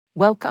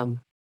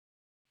Welcome.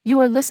 You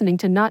are listening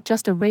to Not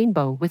Just a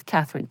Rainbow with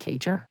Catherine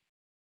Cager.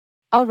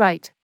 All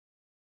right.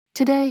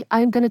 Today,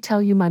 I am going to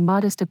tell you my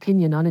modest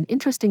opinion on an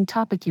interesting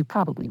topic you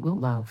probably will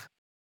love.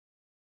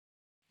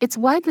 It's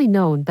widely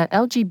known that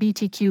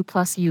LGBTQ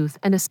plus youth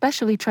and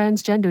especially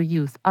transgender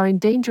youth are in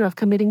danger of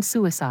committing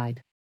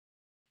suicide.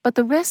 But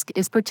the risk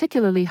is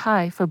particularly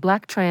high for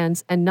Black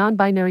trans and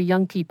non-binary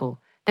young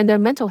people, and their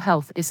mental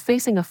health is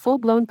facing a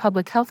full-blown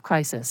public health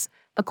crisis,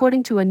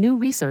 according to a new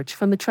research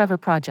from the Trevor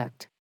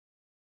Project.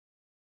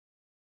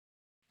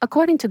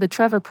 According to the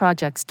Trevor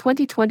Project's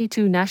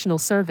 2022 National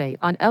Survey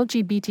on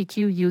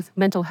LGBTQ youth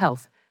mental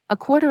health, a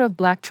quarter of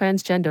Black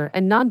transgender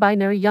and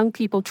non-binary young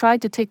people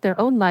tried to take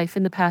their own life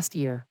in the past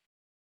year.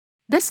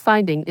 This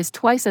finding is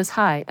twice as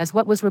high as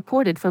what was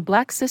reported for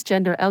Black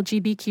cisgender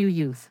LGBTQ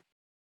youth.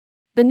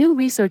 The new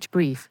research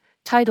brief,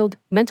 titled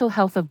Mental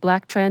Health of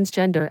Black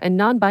Transgender and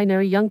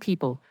Non-Binary Young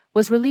People,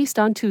 was released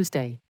on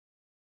Tuesday.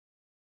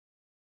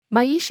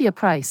 Maishia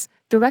Price,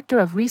 Director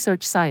of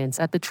Research Science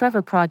at the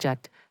Trevor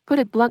Project, put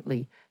it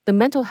bluntly: the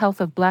mental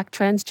health of Black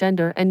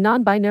transgender and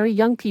non-binary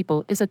young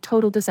people is a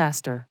total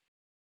disaster.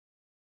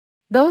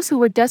 Those who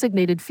were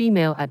designated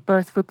female at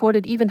birth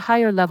reported even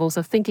higher levels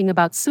of thinking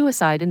about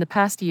suicide in the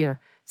past year,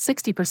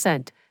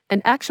 60%,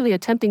 and actually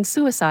attempting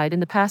suicide in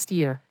the past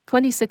year,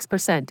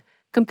 26%,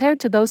 compared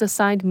to those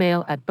assigned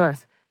male at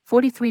birth,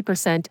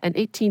 43% and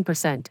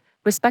 18%,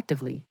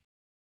 respectively.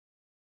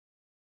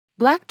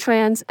 Black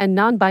trans and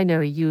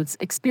non-binary youths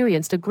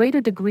experienced a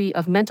greater degree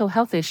of mental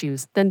health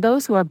issues than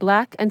those who are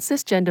Black and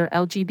cisgender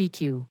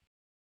LGBTQ.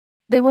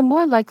 They were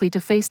more likely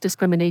to face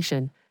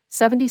discrimination,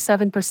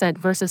 77%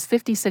 versus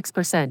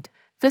 56%,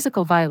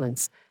 physical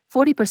violence,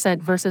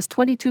 40% versus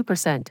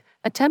 22%,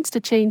 attempts to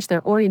change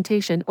their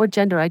orientation or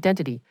gender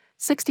identity,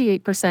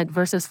 68%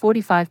 versus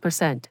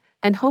 45%,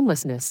 and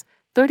homelessness,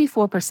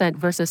 34%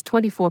 versus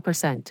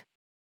 24%.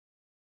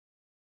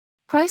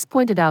 Price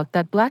pointed out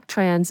that Black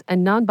trans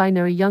and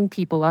non-binary young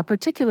people are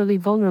particularly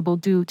vulnerable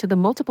due to the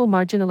multiple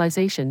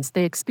marginalizations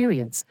they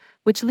experience,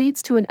 which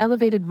leads to an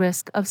elevated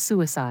risk of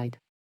suicide.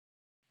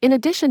 In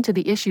addition to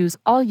the issues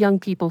all young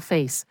people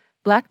face,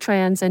 Black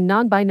trans and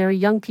non-binary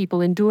young people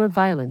endure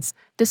violence,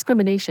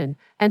 discrimination,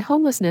 and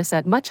homelessness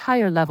at much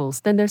higher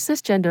levels than their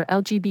cisgender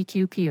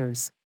LGBTQ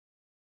peers.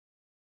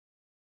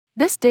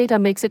 This data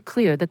makes it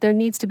clear that there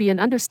needs to be an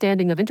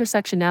understanding of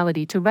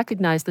intersectionality to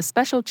recognize the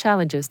special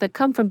challenges that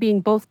come from being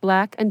both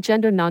Black and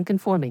gender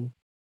nonconforming.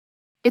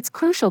 It's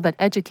crucial that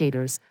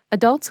educators,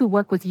 adults who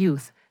work with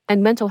youth,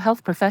 and mental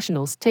health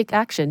professionals take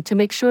action to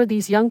make sure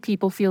these young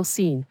people feel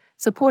seen,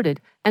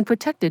 supported, and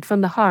protected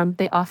from the harm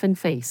they often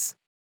face.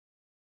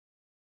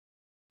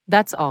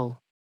 That's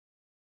all.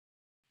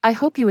 I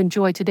hope you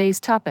enjoy today's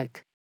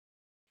topic.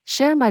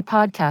 Share my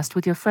podcast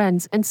with your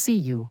friends and see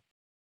you.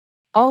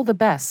 All the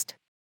best.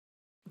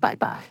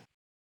 Bye-bye.